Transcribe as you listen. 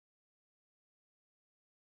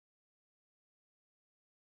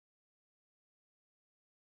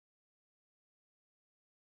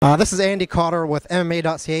This is Andy Cotter with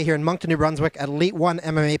MMA.ca here in Moncton, New Brunswick at Elite 1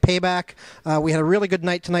 MMA Payback. We had a really good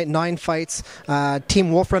night tonight, 9 fights.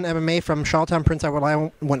 Team Wulfrun MMA from Charlottetown, Prince Edward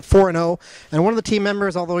Island went 4-0. And one of the team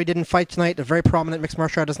members, although he didn't fight tonight, a very prominent mixed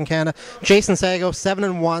martial artist in Canada, Jason Saggo,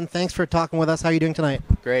 7-1. Thanks for talking with us. How are you doing tonight?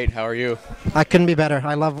 Great. How are you? I couldn't be better.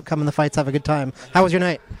 I love coming to fights, have a good time. How was your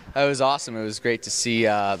night? It was awesome. It was great to see the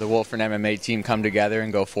Wulfrun MMA team come together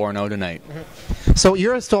and go 4-0 tonight. So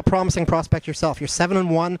you're still a promising prospect yourself. You're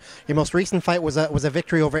 7-1. Your most recent fight was a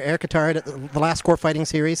victory over Eric Katard at the last Score Fighting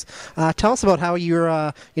Series. Tell us about how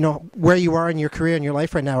you're, where you are in your career and your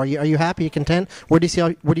life right now. Are you happy? Are you content? Where do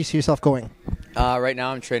you see yourself going? Right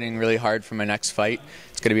now I'm training really hard for my next fight.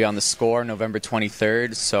 It's going to be on the Score November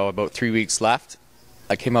 23rd, so about 3 weeks left.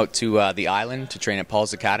 I came out to the island to train at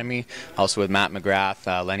Paul's Academy, also with Matt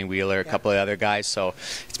McGrath, Lenny Wheeler, a couple of other guys. So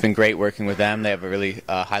it's been great working with them. They have a really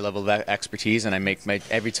high level of expertise, and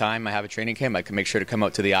every time I have a training camp, I can make sure to come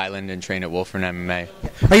out to the island and train at Wulfrun MMA.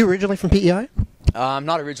 Are you originally from PEI? I'm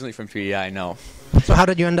not originally from PEI, no. So how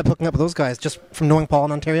did you end up hooking up with those guys? Just from knowing Paul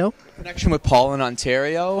in Ontario? Connection with Paul in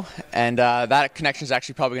Ontario, and that connection is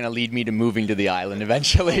actually probably going to lead me to moving to the island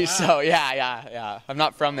eventually. So yeah. I'm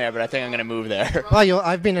not from there, but I think I'm going to move there. Well,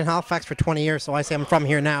 I've been in Halifax for 20 years, so I say I'm from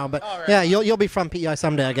here now. But right. Yeah, you'll be from PEI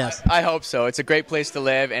someday, I guess. I hope so. It's a great place to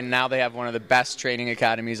live, and now they have one of the best training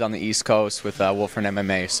academies on the East Coast with Wulfrun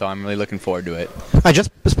MMA. So I'm really looking forward to it. I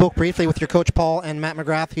just spoke briefly with your coach Paul and Matt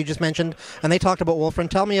McGrath, who you just mentioned, and they talked about Wulfrun.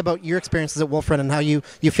 Tell me about your experiences at Wulfrun and how you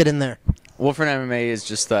fit in there. Wulfrun MMA is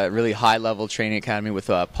just a really high-level training academy with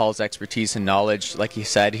Paul's expertise and knowledge. Like he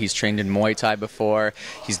said, he's trained in Muay Thai before,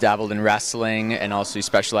 he's dabbled in wrestling, and also he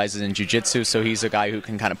specializes in Jiu-Jitsu, so he's a guy who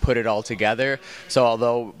can kind of put it all together. So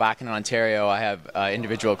although back in Ontario I have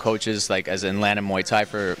individual coaches, like as in Atlanta Muay Thai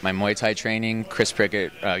for my Muay Thai training, Chris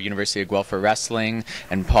Prickett, University of Guelph for wrestling,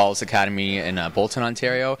 and Paul's Academy in Bolton,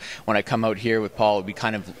 Ontario. When I come out here with Paul, we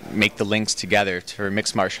kind of make the links together for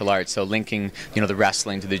mixed martial arts, so linking the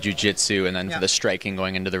wrestling to the Jiu-Jitsu, and then for the striking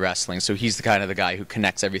going into the wrestling. So he's the kind of the guy who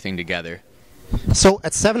connects everything together. So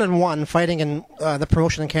at 7-1, fighting in the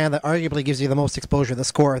promotion in Canada arguably gives you the most exposure. The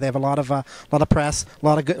Score, they have a lot of press, a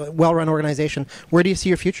lot of good, well-run organization. Where do you see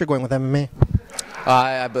your future going with MMA? I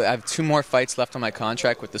have 2 more fights left on my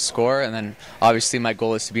contract with the Score, and then obviously my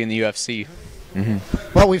goal is to be in the UFC.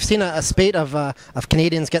 Well, we've seen a spate of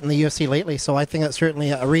Canadians getting the UFC lately, so I think that's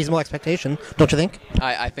certainly a reasonable expectation, don't you think?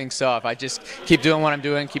 I think so. If I just keep doing what I'm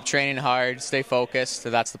doing, keep training hard, stay focused,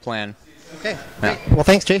 that's the plan. Okay. Yeah. Well,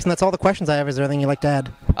 thanks, Jason. That's all the questions I have. Is there anything you'd like to add?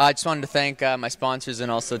 I just wanted to thank my sponsors and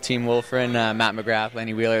also Team Wulfrun, Matt McGrath,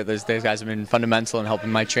 Lenny Wheeler. Those guys have been fundamental in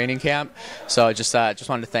helping my training camp. So I just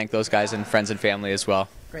wanted to thank those guys and friends and family as well.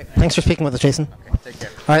 Great. Thanks for speaking with us, Jason. Okay, take care.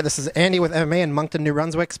 All right, this is Andy with MMA in Moncton, New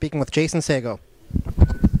Brunswick, speaking with Jason Saggo.